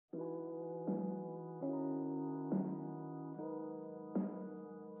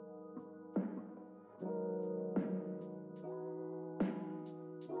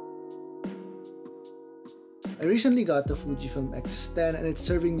I recently got the Fujifilm X-S10 and it's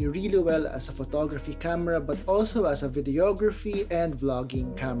serving me really well as a photography camera but also as a videography and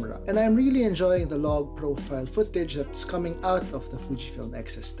vlogging camera. And I'm really enjoying the log profile footage that's coming out of the Fujifilm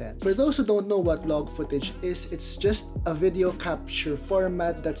X-S10. For those who don't know what log footage is, it's just a video capture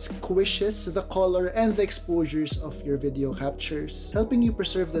format that squishes the color and the exposures of your video captures, helping you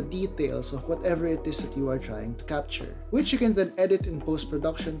preserve the details of whatever it is that you are trying to capture, which you can then edit in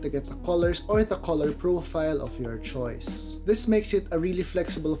post-production to get the colors or the color profile of your choice. This makes it a really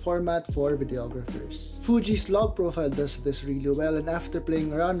flexible format for videographers. Fuji's log profile does this really well, and after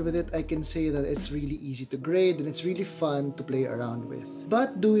playing around with it, I can say that it's really easy to grade and it's really fun to play around with.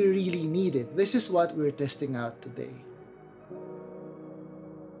 But do we really need it? This is what we're testing out today.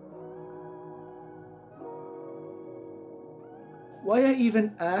 Why I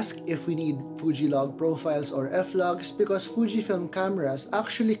even ask if we need Fuji log profiles or F-logs, because Fujifilm cameras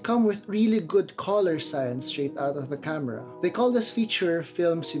actually come with really good color science straight out of the camera. They call this feature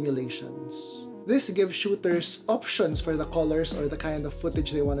film simulations. This gives shooters options for the colors or the kind of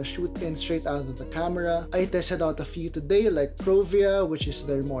footage they want to shoot in straight out of the camera. I tested out a few today, like Provia, which is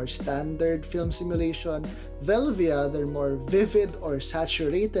their more standard film simulation, Velvia, their more vivid or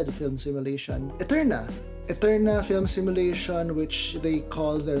saturated film simulation, Eterna film simulation, which they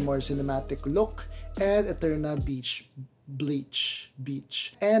call their more cinematic look, and Eterna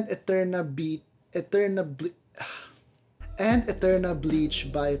Eterna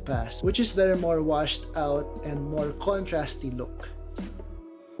Bleach Bypass, which is their more washed out and more contrasty look.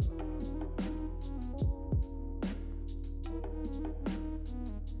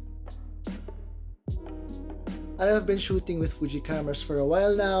 I have been shooting with Fuji cameras for a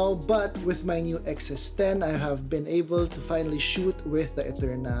while now, but with my new X-S10, I have been able to finally shoot with the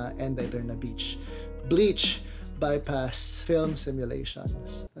Eterna and the Eterna Bleach Bypass film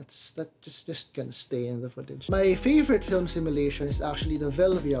simulations. That's just gonna stay in the footage. My favorite film simulation is actually the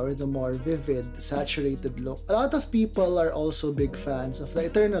Velvia, or the more vivid, saturated look. A lot of people are also big fans of the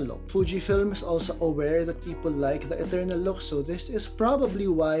Eterna look. Fujifilm is also aware that people like the Eterna look, so this is probably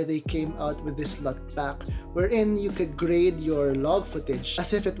why they came out with this LUT pack, wherein you could grade your log footage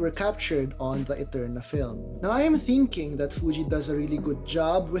as if it were captured on the Eterna film. Now I am thinking that Fuji does a really good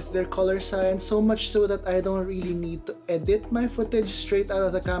job with their color science, so much so that I don't really need to edit my footage straight out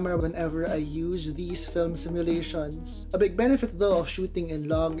of the camera whenever I use these film simulations. A big benefit though of shooting in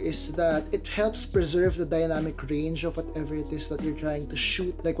log is that it helps preserve the dynamic range of whatever it is that you're trying to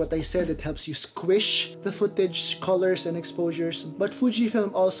shoot. Like what I said, it helps you squish the footage, colors, and exposures, but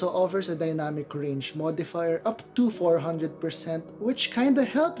Fujifilm also offers a dynamic range modifier up to 400%, which kinda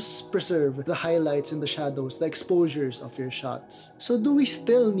helps preserve the highlights and the shadows, the exposures of your shots. So do we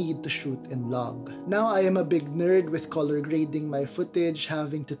still need to shoot in log? Now I am a big nerd with color grading my footage,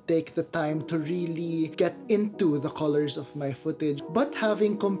 having to take the time to really get into the colors of my footage, but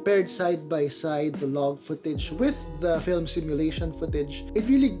having compared side by side the log footage with the film simulation footage, it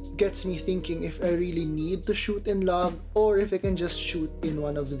really gets me thinking if I really need to shoot in log or if I can just shoot in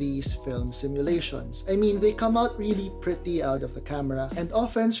one of these film simulations. I mean, they come out really pretty out of the camera, and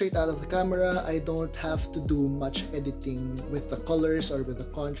often straight out of the camera, I don't have to do much editing with the colors or with the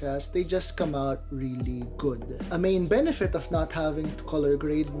contrast. They just come out really good. A main benefit of not having to color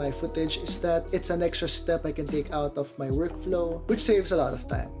grade my footage is that it's an extra step I can take out of my workflow, which saves a lot of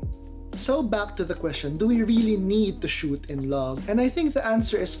time. So back to the question, do we really need to shoot in log? And I think the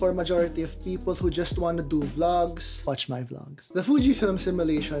answer is, for majority of people who just want to do vlogs, watch my vlogs. The Fujifilm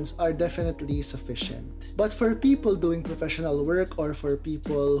simulations are definitely sufficient. But for people doing professional work, or for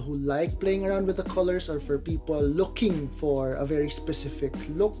people who like playing around with the colors, or for people looking for a very specific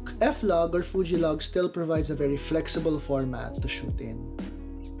look, F-log or Fuji log still provides a very flexible format to shoot in.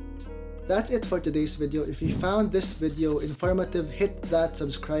 That's it for today's video. If you found this video informative, hit that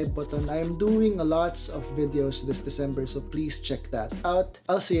subscribe button. I'm doing lots of videos this December, so please check that out.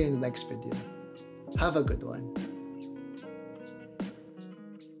 I'll see you in the next video. Have a good one.